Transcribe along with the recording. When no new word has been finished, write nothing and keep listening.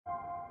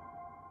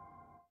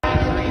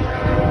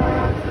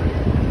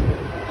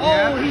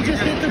Oh, he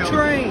just hit the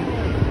train.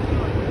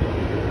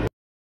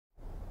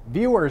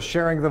 Viewers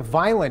sharing the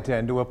violent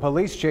end to a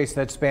police chase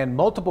that spanned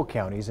multiple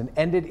counties and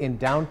ended in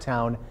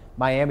downtown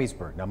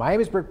Miamisburg. Now,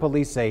 Miamisburg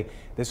police say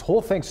this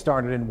whole thing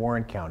started in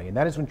Warren County, and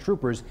that is when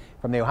troopers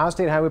from the Ohio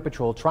State Highway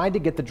Patrol tried to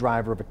get the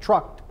driver of a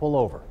truck to pull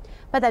over.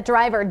 But that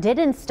driver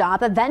didn't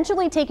stop,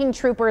 eventually taking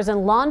troopers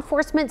and law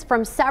enforcement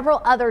from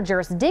several other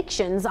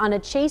jurisdictions on a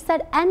chase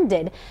that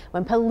ended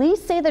when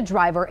police say the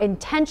driver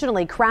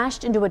intentionally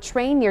crashed into a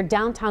train near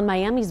downtown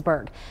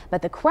Miamisburg.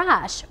 But the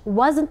crash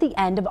wasn't the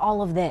end of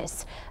all of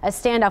this. A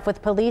standoff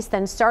with police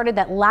then started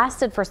that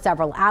lasted for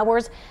several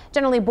hours.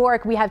 Jenna Lee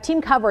Bork, we have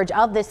team coverage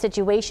of this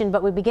situation,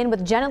 but we begin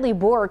with Jenna Lee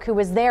Bork, who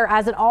was there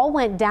as it all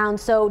went down.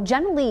 So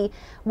Jenna Lee,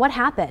 what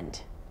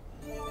happened?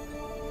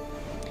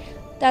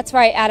 That's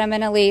right, Adam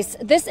and Elise.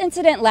 This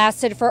incident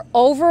lasted for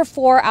over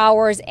 4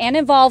 hours and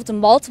involved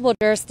multiple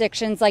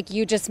jurisdictions like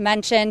you just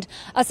mentioned.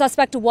 A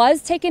suspect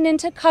was taken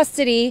into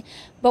custody,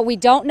 but we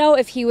don't know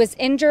if he was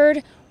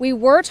injured. We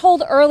were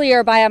told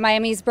earlier by a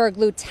Miamisburg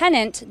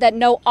lieutenant that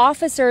no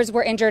officers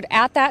were injured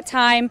at that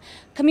time.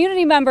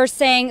 Community members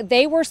saying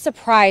they were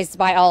surprised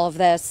by all of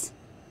this.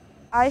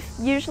 I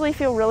usually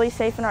feel really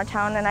safe in our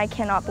town, and I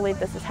cannot believe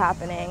this is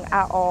happening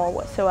at all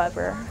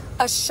whatsoever.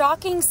 A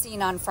shocking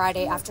scene on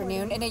Friday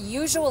afternoon in a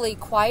usually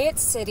quiet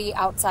city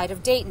outside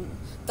of Dayton.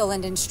 The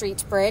Linden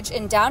Street Bridge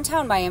in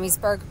downtown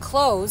Miamisburg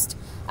closed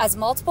as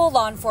multiple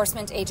law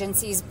enforcement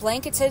agencies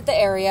blanketed the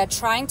area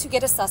trying to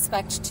get a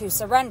suspect to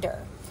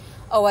surrender.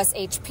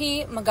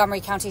 OSHP,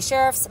 Montgomery County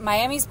Sheriff's,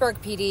 Miamisburg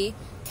PD,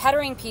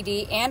 Kettering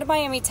PD, and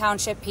Miami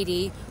Township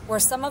PD were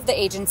some of the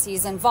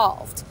agencies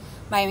involved.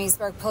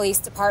 Miamisburg Police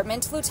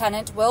Department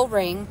Lieutenant Will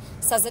Ring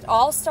says it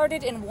all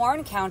started in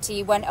Warren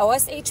County when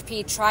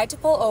OSHP tried to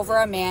pull over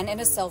a man in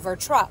a silver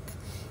truck.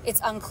 It's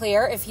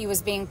unclear if he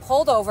was being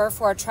pulled over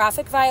for a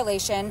traffic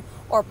violation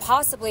or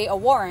possibly a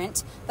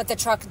warrant, but the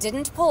truck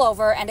didn't pull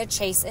over and a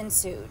chase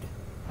ensued.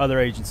 Other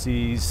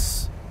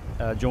agencies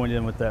joined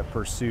in with that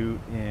pursuit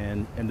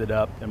and ended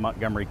up in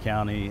Montgomery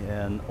County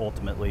and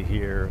ultimately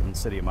here in the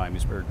city of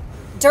Miamisburg.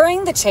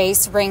 During the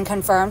chase, Ring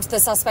confirmed the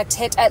suspect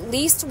hit at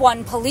least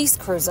one police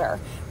cruiser.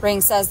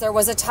 Ring says there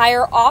was a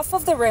tire off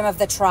of the rim of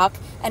the truck,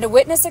 and a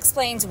witness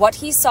explains what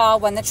he saw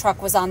when the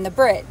truck was on the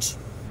bridge.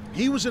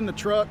 He was in the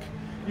truck.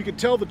 You could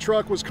tell the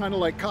truck was kind of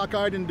like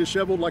cockeyed and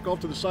disheveled, like off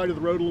to the side of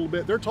the road a little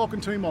bit. They're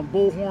talking to him on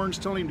bullhorns,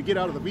 telling him to get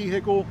out of the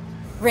vehicle.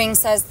 Ring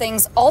says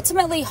things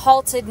ultimately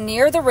halted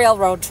near the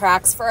railroad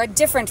tracks for a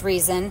different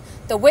reason,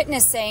 the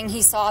witness saying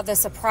he saw the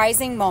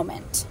surprising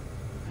moment.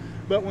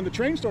 But when the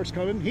train starts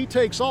coming, he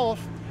takes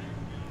off,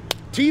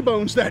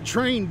 T-bones that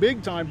train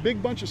big time.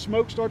 Big bunch of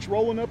smoke starts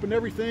rolling up and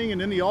everything, and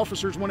then the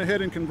officers went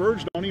ahead and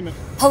converged on him.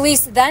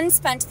 Police then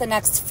spent the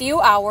next few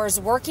hours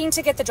working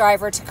to get the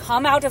driver to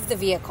come out of the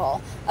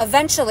vehicle.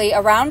 Eventually,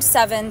 around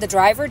 7, the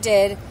driver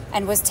did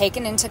and was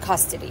taken into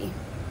custody.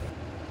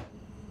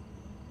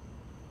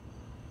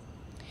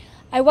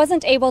 I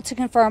wasn't able to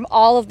confirm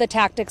all of the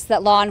tactics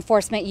that law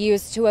enforcement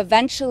used to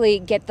eventually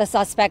get the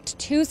suspect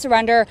to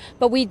surrender,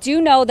 but we do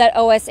know that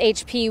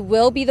OSHP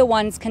will be the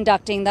ones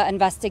conducting the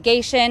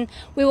investigation.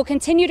 We will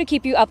continue to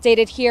keep you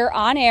updated here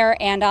on air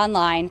and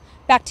online.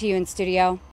 Back to you in studio.